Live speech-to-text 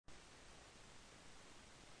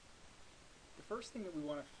first thing that we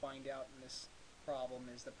want to find out in this problem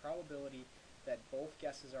is the probability that both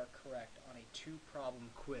guesses are correct on a two-problem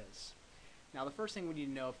quiz. Now the first thing we need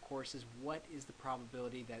to know, of course, is what is the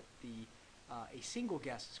probability that a single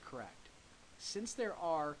guess is correct. Since there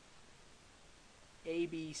are A,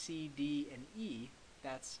 B, C, D, and E,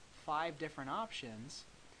 that's 5 different options,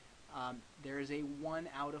 there is a 1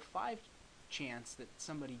 out of 5 chance that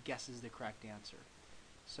somebody guesses the correct answer.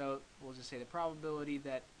 So we'll just say the probability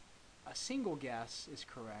that a single guess is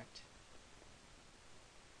correct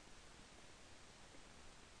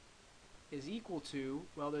is equal to,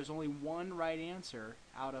 well, there's only one right answer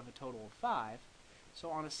out of a total of 5. So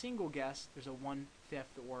on a single guess, there's a 1/5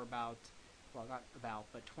 or about, well, not about,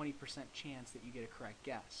 but 20% chance that you get a correct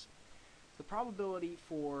guess. The probability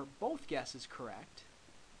for both guesses correct,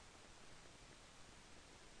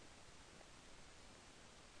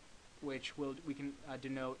 which we can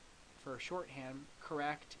denote for shorthand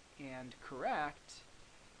correct and correct.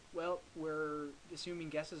 Well, we're assuming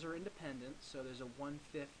guesses are independent, so there's a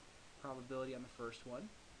 1/5 probability on the first one,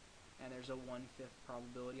 and there's a 1/5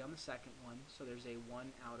 probability on the second one, so there's a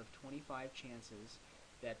 1 out of 25 chances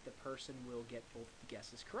that the person will get both the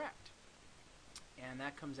guesses correct. And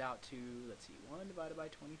that comes out to, let's see, 1 divided by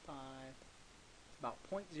 25, about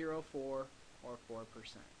 0.04 or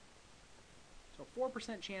 4%. So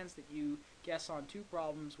 4% chance that you guess on 2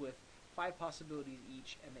 problems with 5 possibilities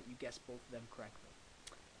each and that you guess both of them correctly.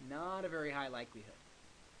 Not a very high likelihood.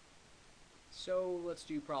 So let's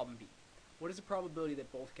do problem B. What is the probability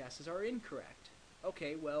that both guesses are incorrect?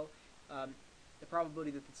 Okay, well, the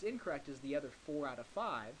probability that it's incorrect is the other 4 out of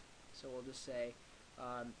 5. So we'll just say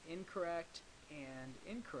incorrect and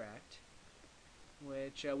incorrect,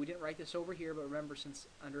 which we didn't write this over here, but remember, since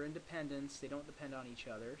under independence, they don't depend on each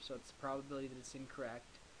other, so it's the probability that it's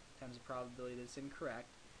incorrect times the probability that it's incorrect,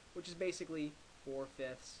 which is basically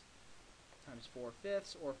 4/5 times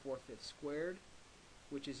 4/5 or 4/5 squared,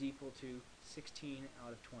 which is equal to 16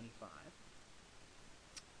 out of 25.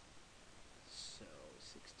 So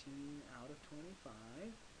 16 out of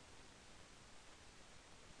 25.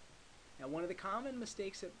 Now one of the common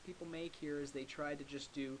mistakes that people make here is they try to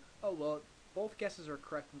just do, oh well, both guesses are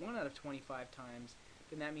correct 1 out of 25 times,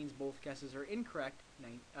 then that means both guesses are incorrect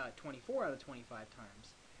 24 out of 25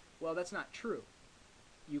 times. Well, that's not true.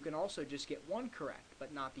 You can also just get one correct,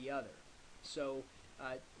 but not the other. So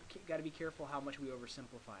got to be careful how much we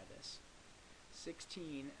oversimplify this.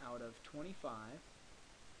 16 out of 25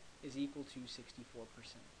 is equal to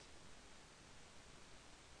 64%.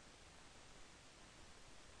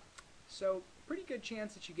 So pretty good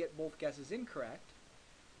chance that you get both guesses incorrect.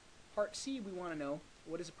 Part C, we want to know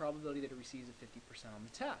what is the probability that it receives a 50% on the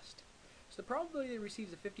test. So the probability that it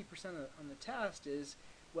receives a 50% on the test is,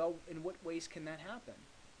 well, in what ways can that happen?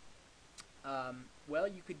 Well,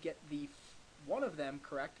 you could get one of them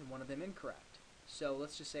correct and one of them incorrect. So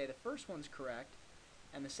let's just say the first one's correct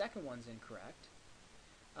and the second one's incorrect.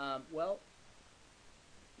 Well,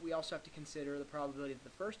 we also have to consider the probability that the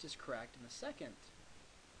first is correct and the second,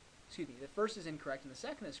 the first is incorrect and the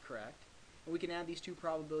second is correct. And we can add these two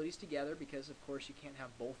probabilities together because, of course, you can't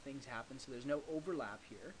have both things happen, so there's no overlap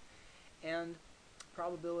here. And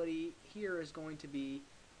probability here is going to be,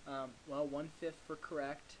 well, 1/5 for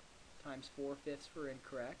correct times 4/5 for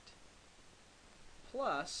incorrect,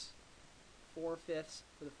 plus 4/5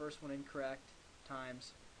 for the first one incorrect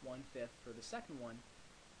times 1/5 for the second one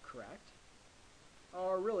correct.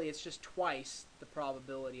 Or really, it's just twice the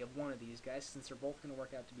probability of one of these guys, since they're both going to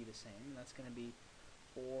work out to be the same. And that's going to be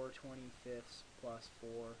 4/25 plus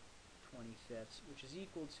 4/25, which is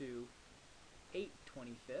equal to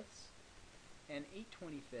 8/25. And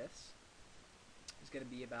 8/25 is going to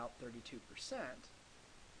be about 32%.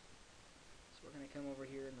 So we're going to come over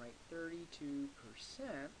here and write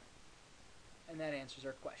 32%, and that answers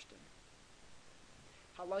our question.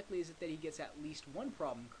 How likely is it that he gets at least one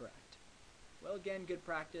problem correct? Well, again, good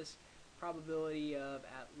practice. Probability of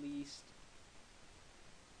at least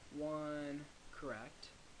one correct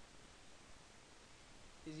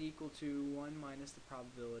is equal to 1 minus the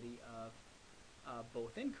probability of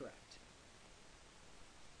both incorrect.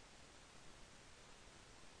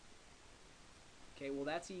 Okay, well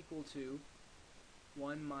that's equal to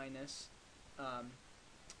 1 minus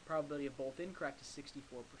probability of both incorrect is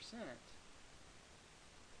 64%.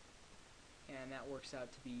 And that works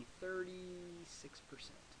out to be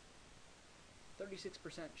 36%.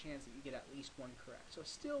 36% chance that you get at least one correct. So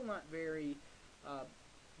still not very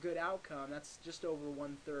good outcome. That's just over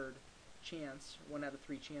 1/3 chance, 1 out of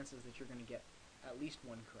 3 chances that you're going to get at least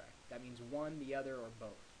one correct. That means one, the other, or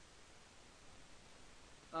both.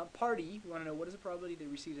 Part E, we want to know what is the probability that he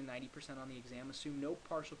receives a 90% on the exam. Assume no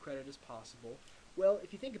partial credit is possible. Well,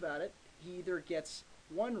 if you think about it, he either gets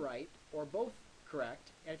one right or both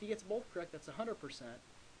correct, and if he gets both correct, that's 100%.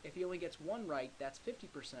 If he only gets one right, that's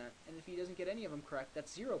 50%, and if he doesn't get any of them correct,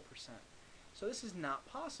 that's 0%. So this is not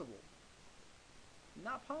possible.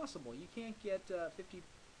 Not possible. You can't get 50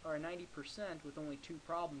 or 90% with only two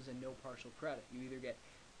problems and no partial credit. You either get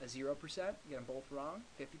a 0%, get them both wrong,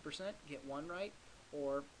 50%, get one right,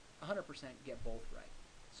 or 100% get both right.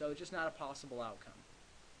 So it's just not a possible outcome.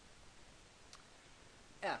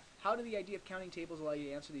 F. How do the idea of counting tables allow you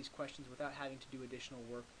to answer these questions without having to do additional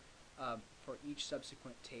work for each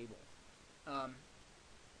subsequent table?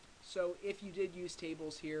 So if you did use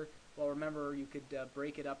tables here, well, remember you could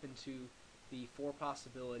break it up into the 4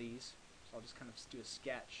 possibilities. So I'll just kind of do a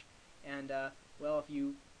sketch. And, well, if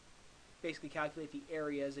you basically calculate the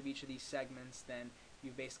areas of each of these segments, then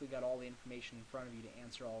you've basically got all the information in front of you to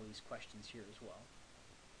answer all these questions here as well.